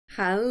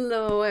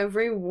Hello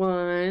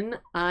everyone,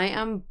 I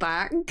am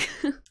back.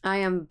 I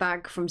am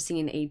back from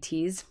seeing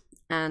 80s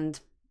and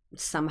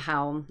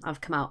somehow I've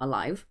come out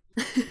alive.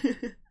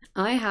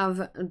 I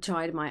have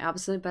tried my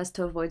absolute best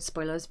to avoid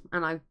spoilers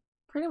and I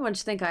pretty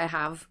much think I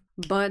have.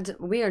 But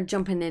we are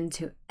jumping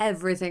into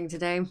everything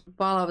today.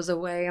 While I was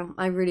away,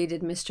 I really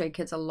did miss Stray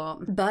Kids a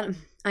lot. But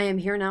I am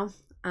here now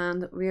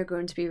and we are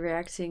going to be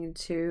reacting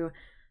to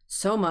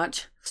so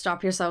much.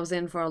 Strap yourselves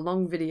in for a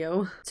long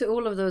video. To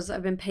all of those that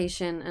have been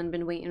patient and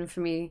been waiting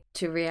for me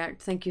to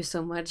react, thank you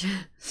so much.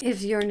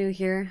 If you're new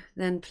here,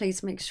 then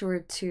please make sure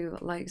to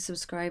like,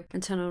 subscribe,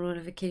 and turn on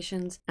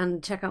notifications,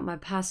 and check out my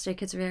past Stray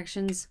Kids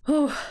reactions.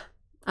 Oh,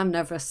 I'm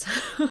nervous.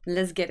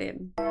 Let's get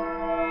in.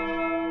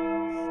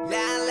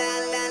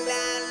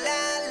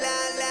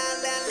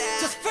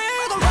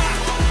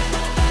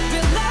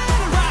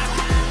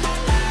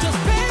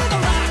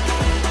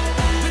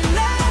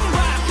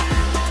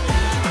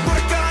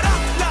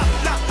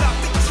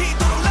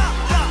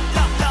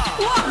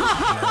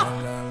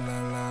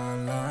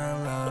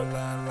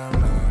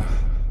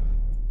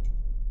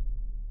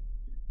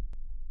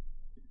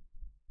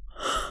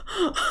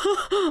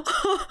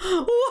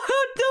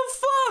 What the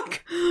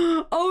fuck?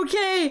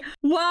 Okay,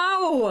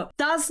 wow,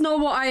 that's not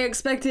what I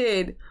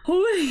expected.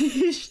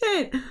 Holy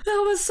shit,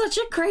 that was such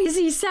a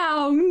crazy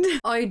sound.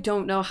 I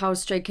don't know how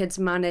Stray Kids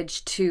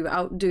manage to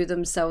outdo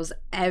themselves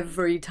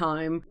every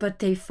time, but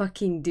they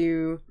fucking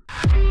do.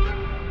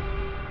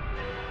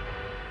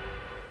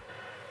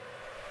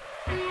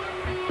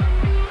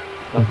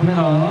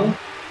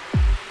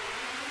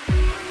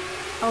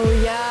 Oh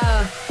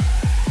yeah.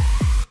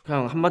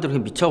 그냥 한마디로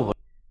그냥 미쳐버려.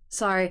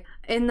 Sorry,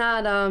 in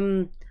that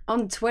on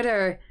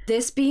Twitter,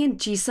 this being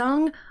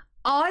Jisung,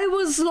 I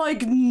was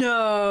like,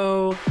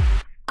 no.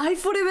 I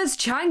thought it was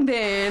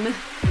Changbin.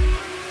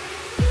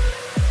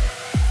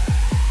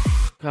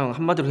 그냥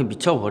한마디로 그냥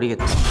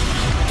미쳐버리겠다.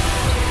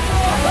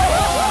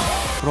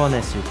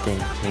 풀어냈을 때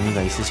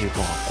재미가 있으실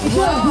것 같고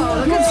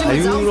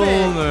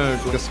자유로움을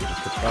느꼈으면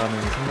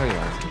좋겠다는 생각이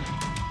많습니다.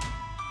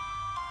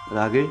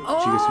 락을 즐겼으면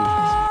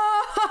좋겠습니다.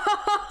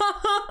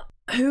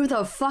 Who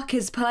the fuck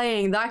is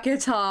playing that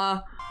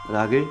guitar?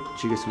 락을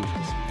즐겼으면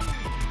좋겠습니다.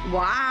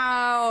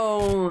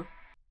 Wow.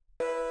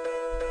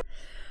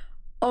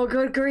 Oh,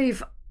 good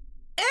grief.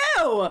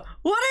 Ew!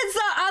 What is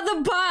that at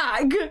the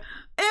back?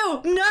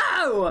 Ew,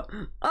 no!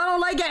 I don't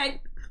like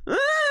it.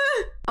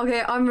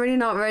 Okay, I'm really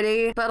not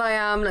ready, but I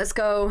am. Let's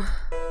go.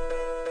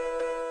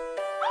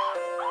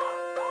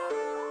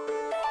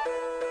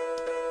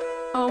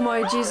 Oh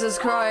my Jesus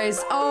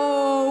Christ.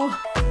 Oh.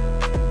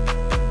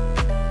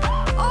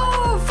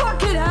 Oh,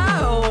 fucking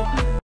hell.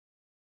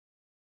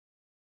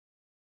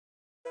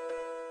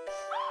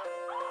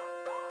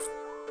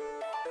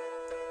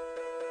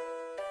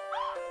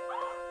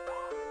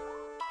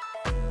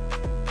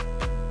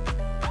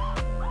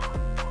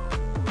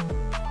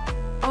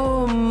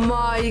 Oh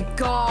my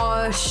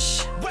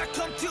gosh.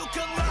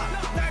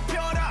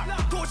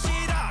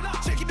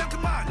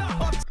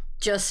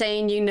 Just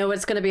saying, you know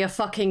it's gonna be a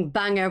fucking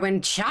banger when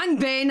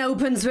Changbin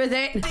opens with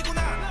it.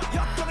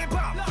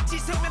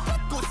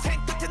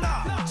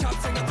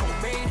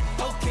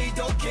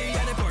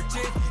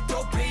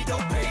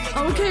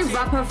 Okay,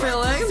 rapper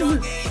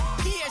feeling.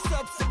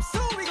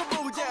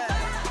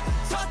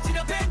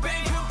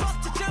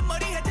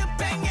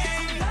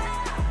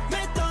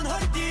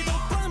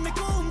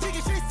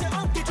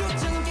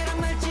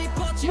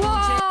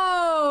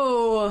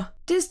 Whoa!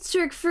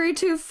 District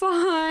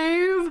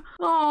 325.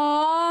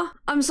 Aww.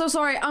 I'm so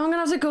sorry. I'm gonna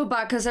have to go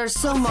back because there's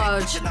so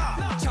much.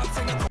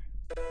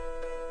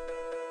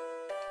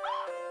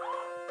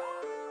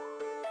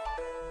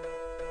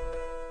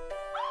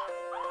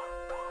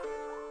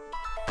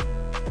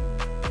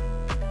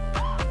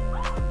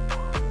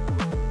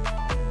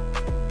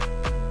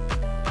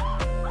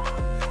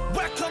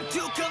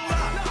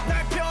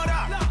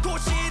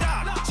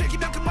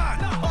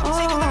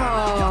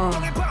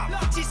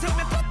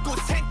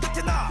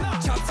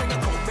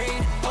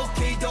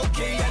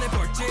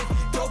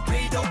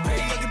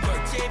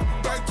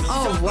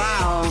 Oh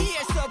wow.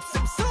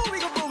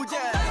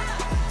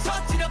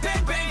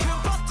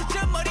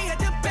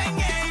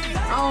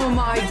 Oh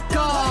my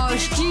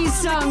gosh,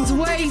 Jisung's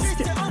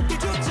waist.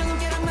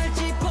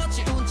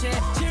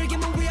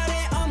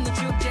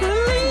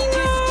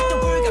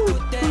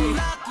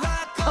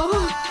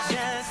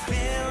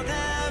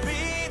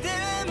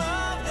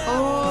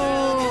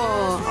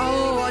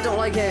 Oh, I don't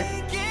like it.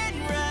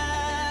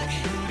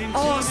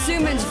 Oh,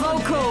 Sumin's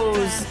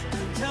vocals.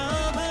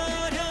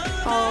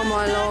 Oh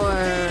my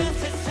lord.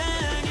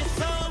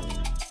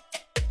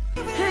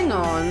 Hang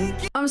on.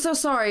 I'm so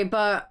sorry,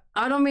 but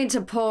I don't mean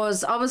to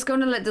pause. I was going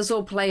to let this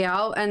all play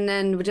out and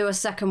then do a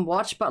second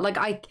watch, but like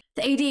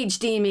the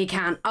ADHD in me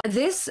can't.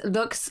 This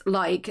looks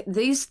like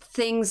these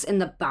things in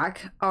the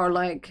back are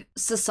like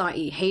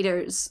society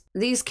haters.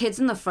 These kids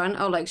in the front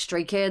are like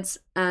Stray Kids,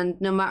 and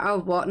no matter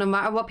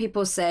what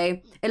people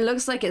say, it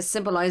looks like it's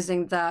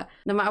symbolizing that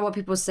no matter what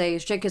people say,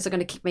 Stray Kids are going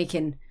to keep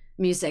making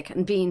music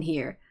and being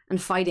here and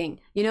fighting,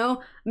 you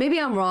know? Maybe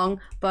I'm wrong,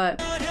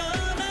 but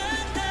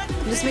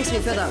This makes me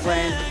feel that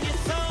way.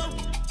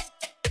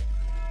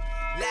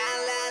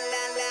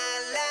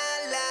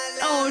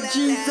 Oh,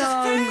 Jesus.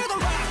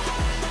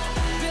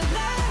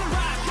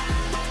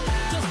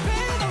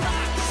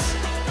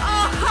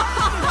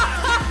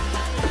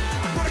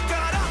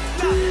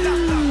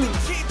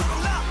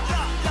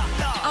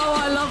 Oh,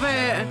 I love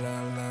it.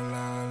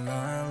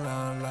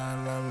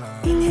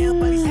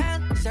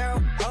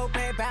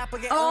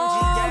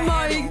 Oh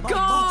my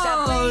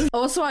god!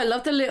 Also, I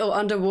love the little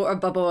underwater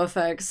bubble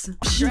effects.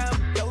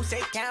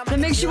 That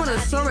makes you want to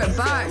throw it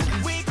back.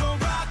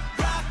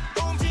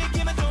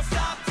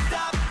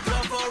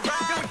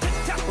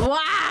 Wow!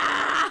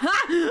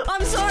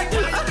 I'm sorry.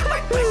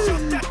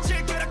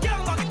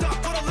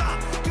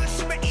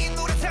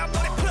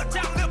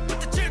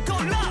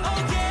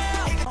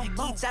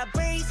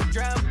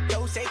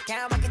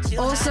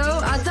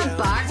 Also,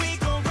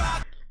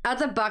 at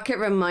the back, it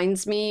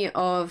reminds me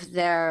of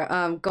their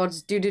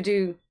God's do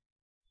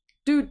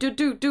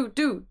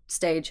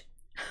stage.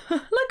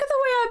 Look at the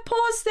way I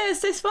pause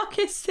this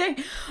fucking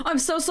thing. I'm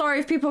so sorry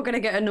if people are gonna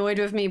get annoyed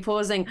with me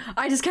pausing.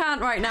 I just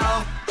can't right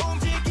now.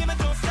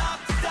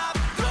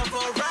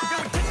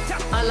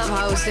 I love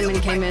how Simon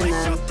came in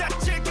there.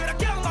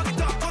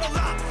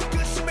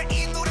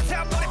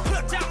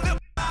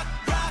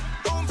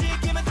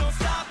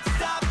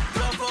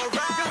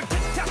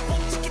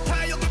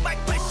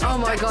 Oh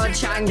my god,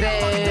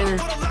 Changbin.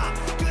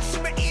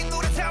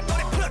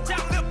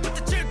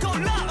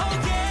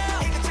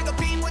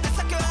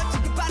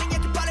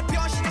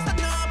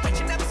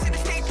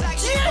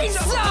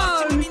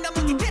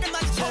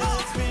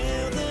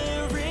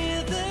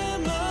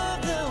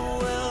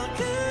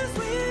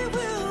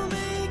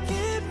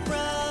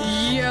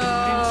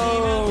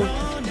 Yo!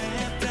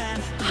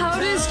 How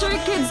do Stray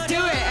Kids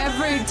do it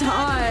every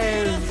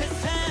time?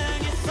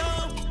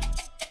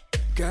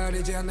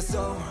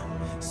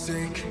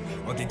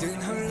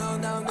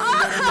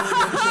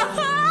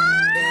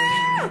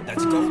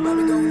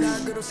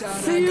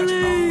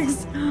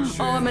 Felix!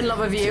 Oh, I'm in love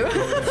with you.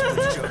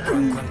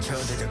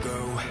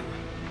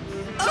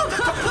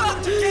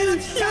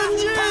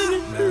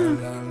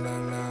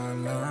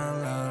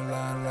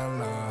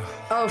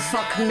 Oh,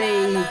 fuck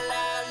me.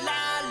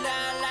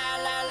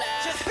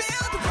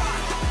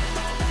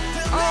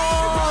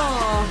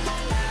 Oh,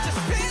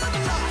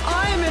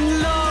 I'm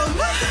in love.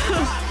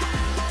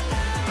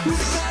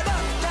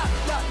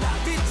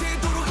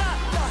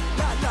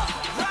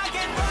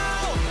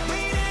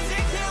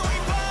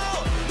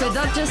 Did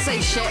that just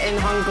say shit in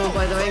Hangul,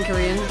 by the way, in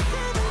Korean?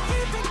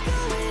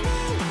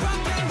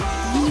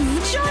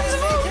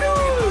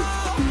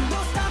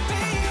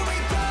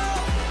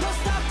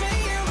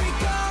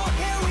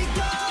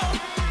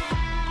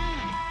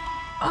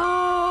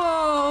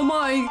 Oh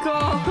my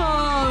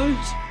god!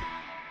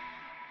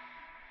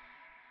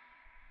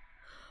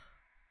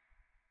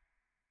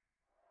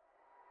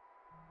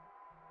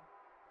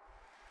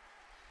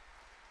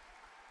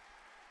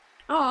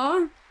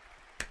 Aw.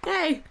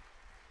 Hey.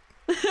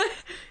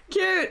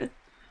 Cute.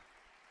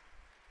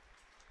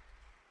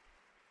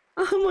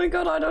 Oh my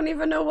god, I don't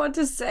even know what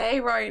to say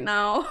right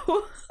now.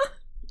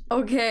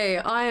 Okay,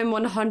 I am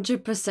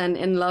 100%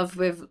 in love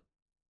with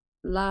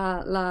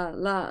La La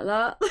La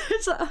La.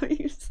 That's how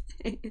you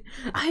say it.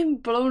 I'm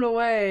blown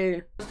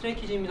away. Stray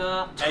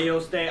Kids입니다. Hey yo,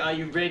 Stay, are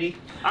you ready?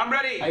 I'm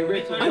ready. Are you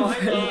ready for I'm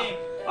Rosa? ready.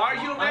 Are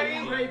you ready?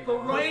 Are you ready for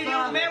Rosa? Will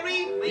you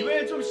marry me?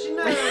 이번엔 좀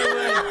신나요.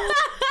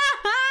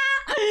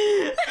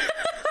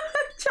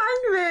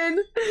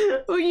 Changmin,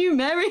 will you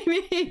marry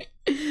me?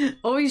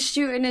 Always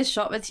shooting his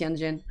shot with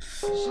Tianjin.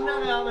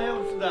 신나게 한번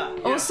해봅시다.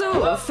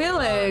 Also,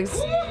 Felix,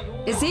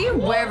 is he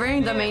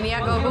wearing the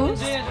Maniac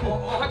goggles? I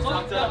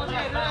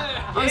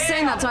was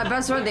saying that to my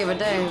best friend the other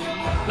day.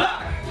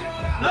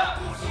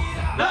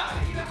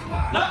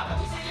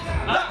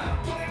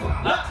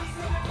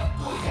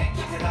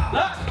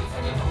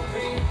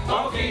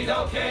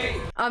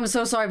 I'm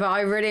so sorry, but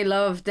I really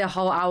love the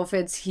whole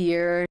outfits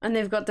here. And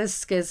they've got the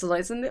skizz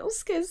lights and little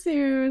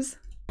skizzoos.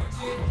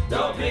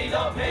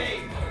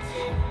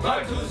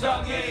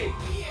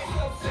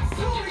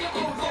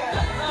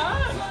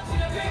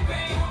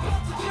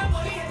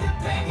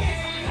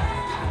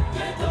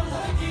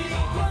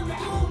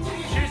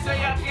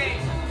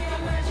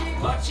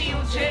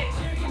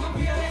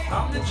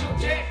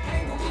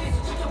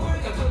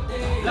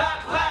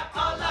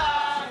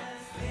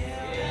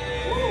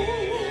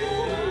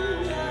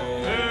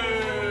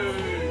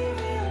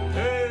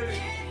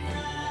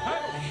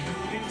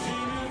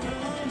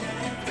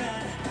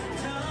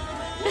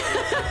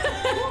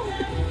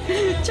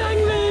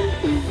 Changmin!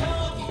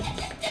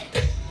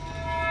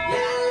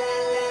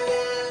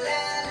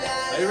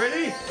 Are you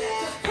ready?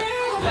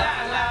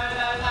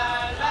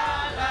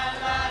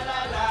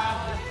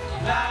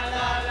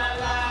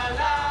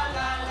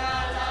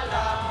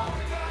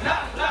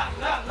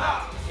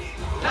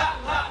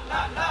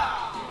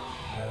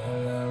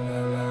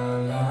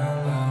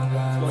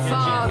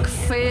 Fuck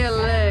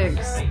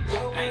Felix!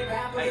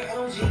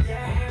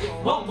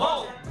 Whoa,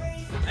 whoa.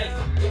 Hey,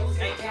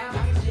 hey.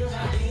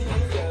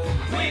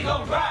 We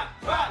gon' rock,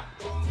 rock.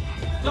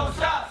 Don't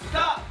stop, stop.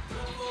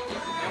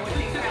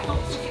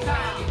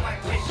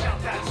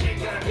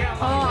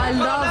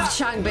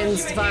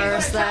 Changbin's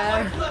verse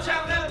there.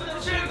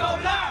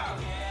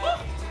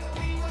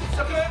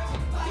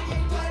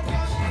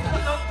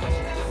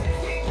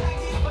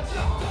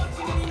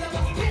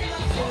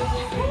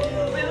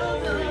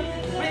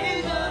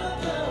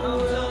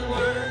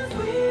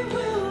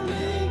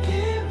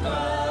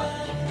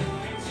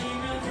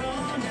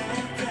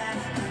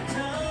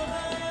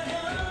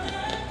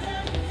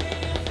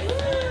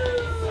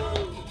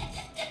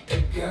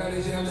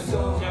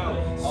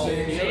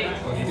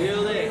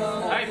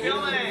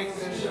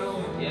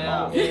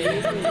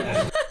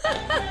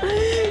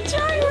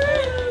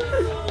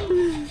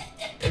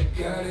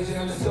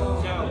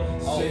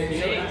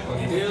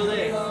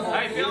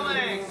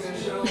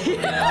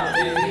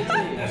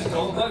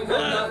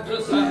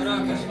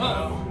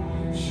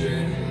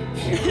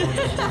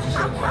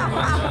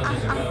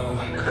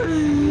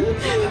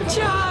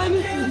 John!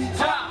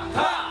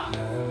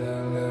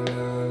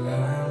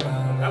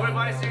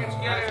 Everybody sing it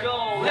together. Let's go.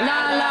 La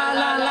la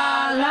la la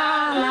la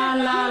la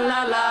la la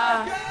la.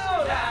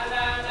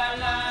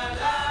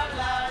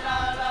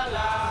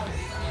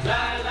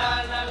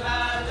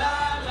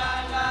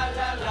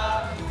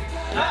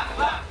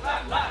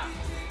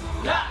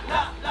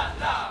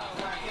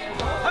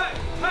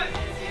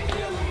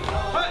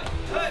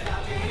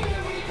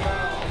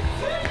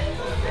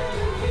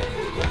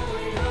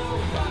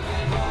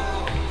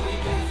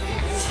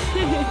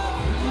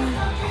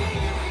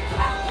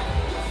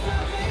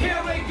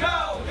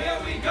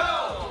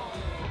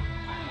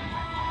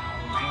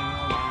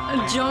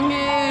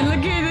 Jongin,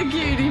 look at the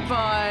cutie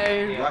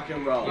pie. Rock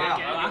and roll. Rock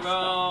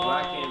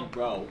and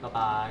roll. Bye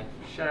bye.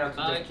 Shout out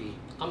to Ducky.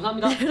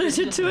 감사합니다.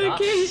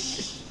 Twinkie.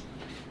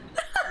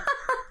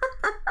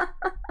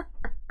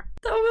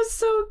 That was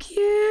so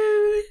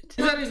cute.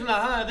 시작하겠습니다.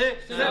 하나, 둘,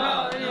 셋.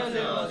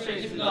 안녕하세요.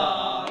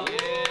 쉐이입니다. 예,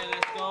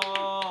 렛츠고.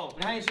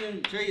 우리 하인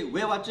씨는 저희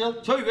왜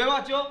왔죠? 저희 왜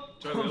왔죠?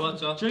 저희 왜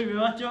왔죠? 저희 왜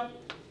왔죠?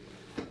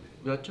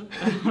 왜 왔죠?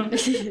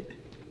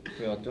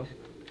 왜 왔죠?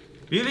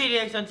 뮤비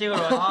리액션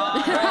찍으러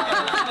왔죠.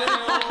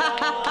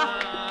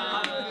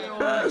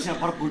 그냥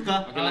바로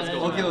볼까?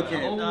 오케이.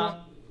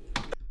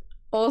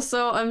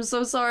 Also, I'm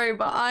so sorry,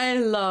 but I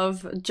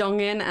love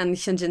Jongin and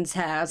Hyunjin's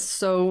hair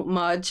so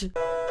much.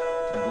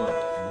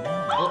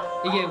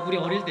 이게 우리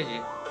어릴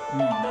때지.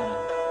 맞아.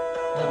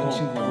 나도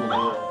친구.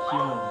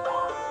 귀여워.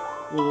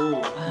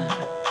 오.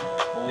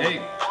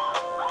 네.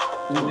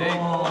 네.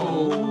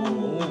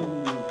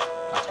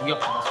 아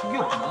저기였구나.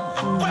 속이었구나.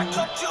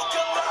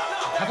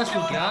 바다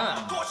속이야.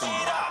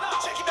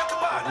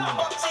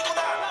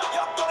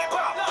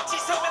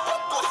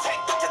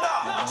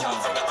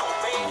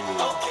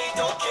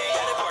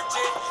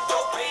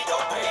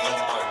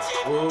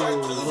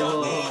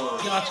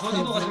 야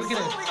전인도가 저렇게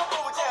돼.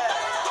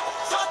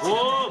 오,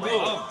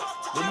 뭐야?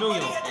 몇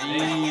명이야?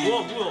 와,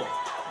 뭐야?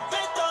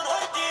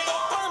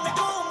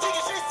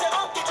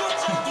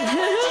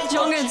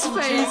 Jongин's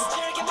face.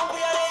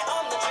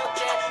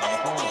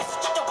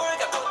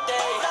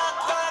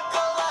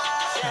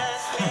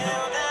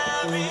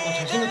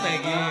 잘생겼다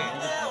이게.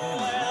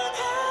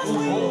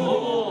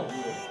 오.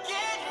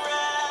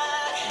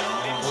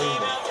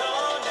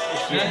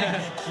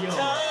 귀여워.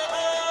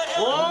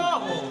 오.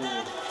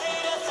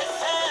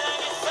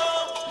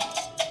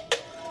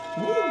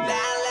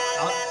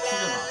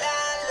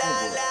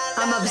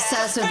 I'm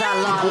obsessed with that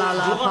la la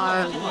la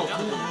part.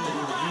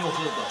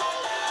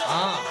 아.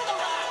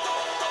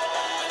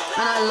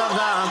 And I love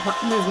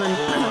that movement.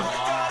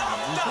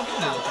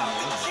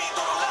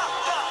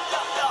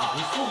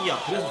 물속이야.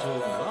 그래서 저런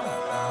거야?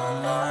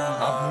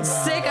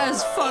 Sick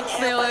as fuck,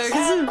 Felix.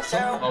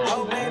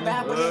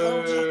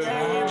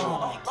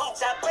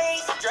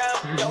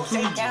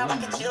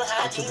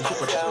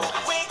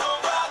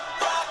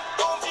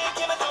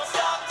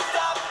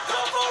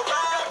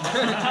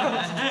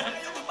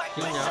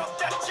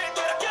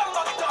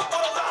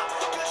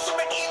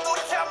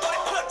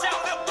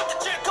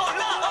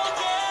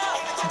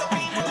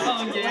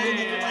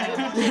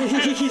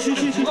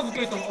 누가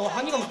묶여있던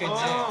한이가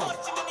묶여있지.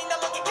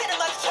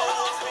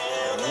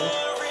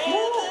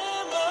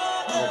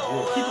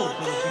 키도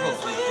없어서 키가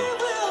없어.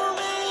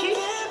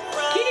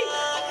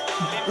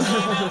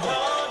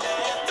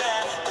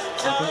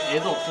 아, 그럼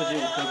애도 없어지고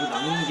결국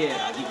남은 게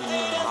락이구나.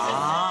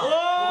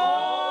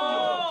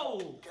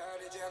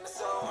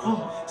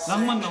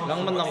 락만 남았어.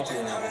 랑만 남았어.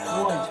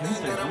 우와,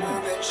 재밌다 이거.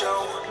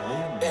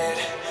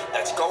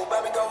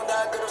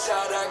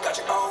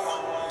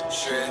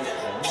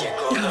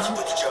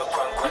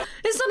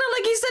 It sounded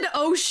like he said,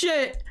 oh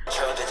shit.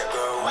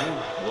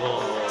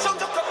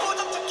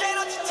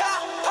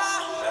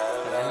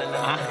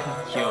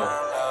 귀여워.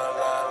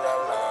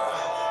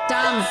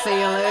 Damn,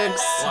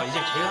 Felix. 와, 이제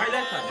제일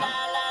하이라이트 아니야?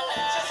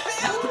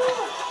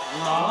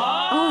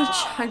 Oh,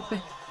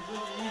 Changbin.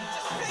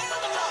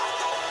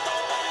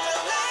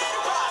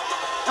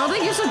 Oh,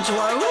 they use a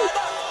drone?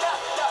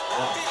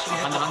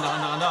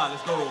 간다.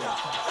 Let's go.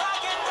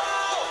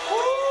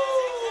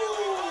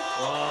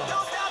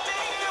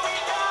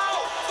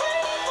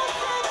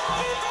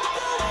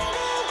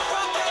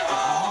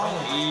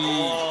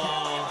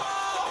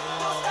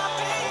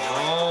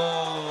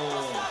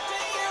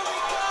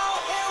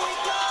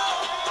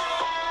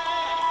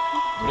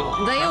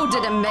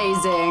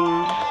 amazing.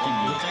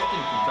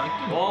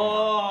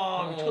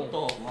 와 미쳤다.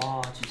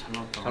 와 진짜 잘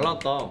나왔다. 잘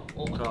나왔다.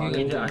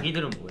 되게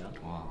아기들은 뭐야?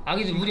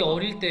 아기들 우리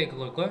어릴 때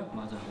그걸걸?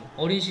 맞아.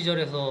 어린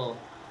시절에서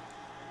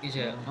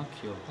이제 아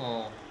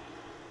귀여워.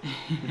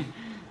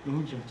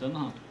 너무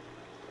귀엽잖아.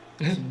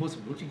 뒷모습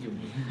왜 이렇게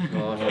귀엽냐?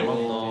 잘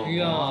나왔다.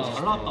 이야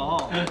잘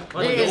나왔다.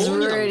 It is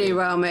really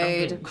well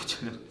made.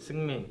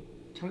 승민.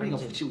 창민이가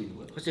붙이고 있는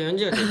거야? 사실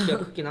현지가 제일 키가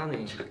크긴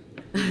하네.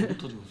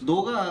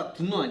 너가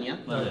분노 아니야?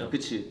 맞아요.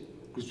 그치.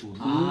 그렇죠.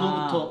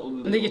 분노부터.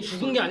 근데 이게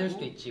죽은 게 아닐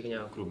수도 있지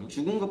그냥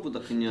죽은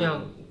것보다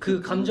그냥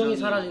그 감정이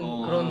사라진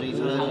그런 감정이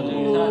그 사라진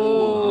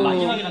오.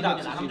 마지막에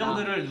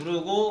감정들을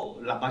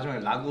누르고 마지막에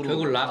락으로.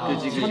 결국 락.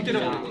 그치.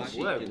 터뜨려버리는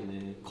뭐야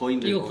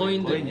거인들. 이거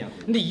거인들 거인이야.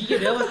 근데 이게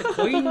내가 봤을 때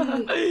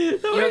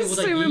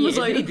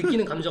거인이라기보다 이 애들이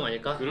느끼는 감정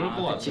아닐까? 그럴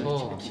것 같아.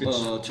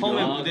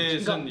 처음에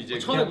무대에서는 이제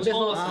처음에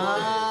무대에서 왔을 때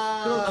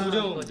그런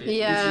감정인 거지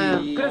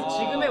Yeah. 그래서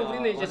지금의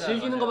우리는 이제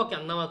즐기는 거밖에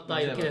안 남았다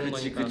이렇게 되는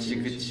거니까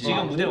그치.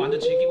 지금 무대를 완전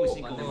즐기고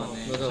있으니까 우리가.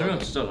 설명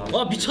진짜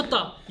와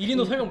미쳤다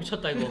이리노 설명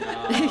미쳤다 이거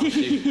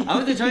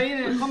아무튼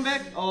저희는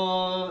컴백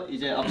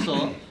이제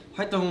앞서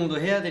활동도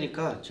해야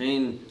되니까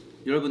저희는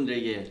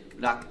여러분들에게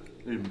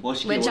락을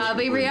멋있게 Which I'll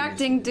be 보여드리겠습니다.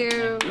 reacting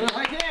to.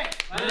 화이팅!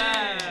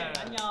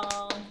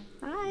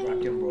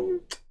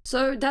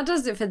 So that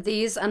does it for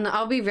these, and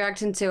I'll be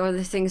reacting to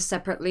other things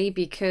separately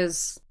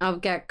because I'll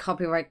get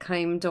copyright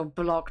claimed or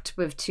blocked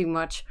with too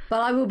much.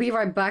 But I will be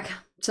right back,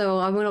 so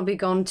I will not be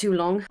gone too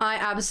long. I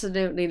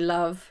absolutely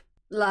love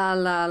La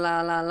La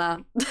La La La.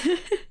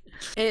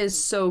 It is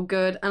so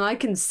good, and I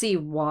can see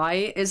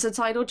why it's a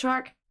title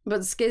track,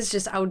 but SKZ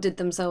just outdid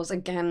themselves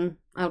again.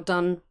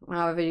 Outdone,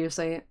 however you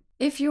say it.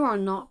 If you are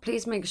not,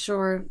 please make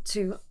sure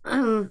to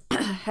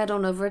head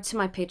on over to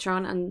my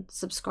Patreon and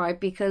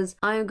subscribe because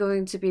I'm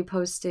going to be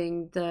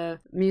posting the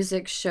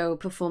music show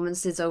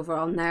performances over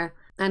on there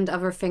and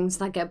other things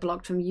that get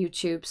blocked from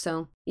YouTube.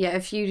 So yeah,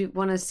 if you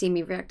want to see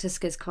me react to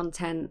SKZ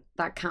content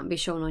that can't be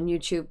shown on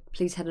YouTube,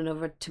 please head on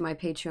over to my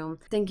Patreon.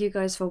 Thank you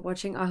guys for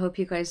watching. I hope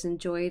you guys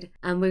enjoyed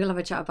and we're gonna have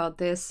a chat about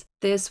this.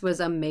 This was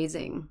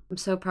amazing. I'm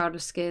so proud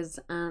of SKZ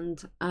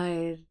and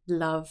I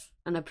love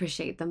and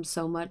appreciate them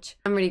so much.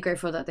 I'm really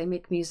grateful that they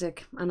make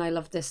music and I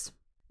love this.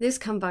 This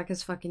comeback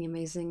is fucking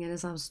amazing and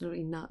it's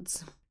absolutely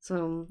nuts.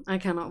 So I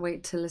cannot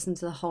wait to listen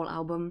to the whole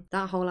album.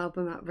 That whole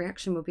album, that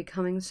reaction will be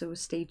coming, so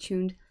stay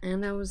tuned.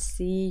 And I will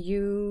see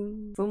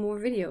you for more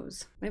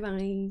videos. Bye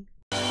bye.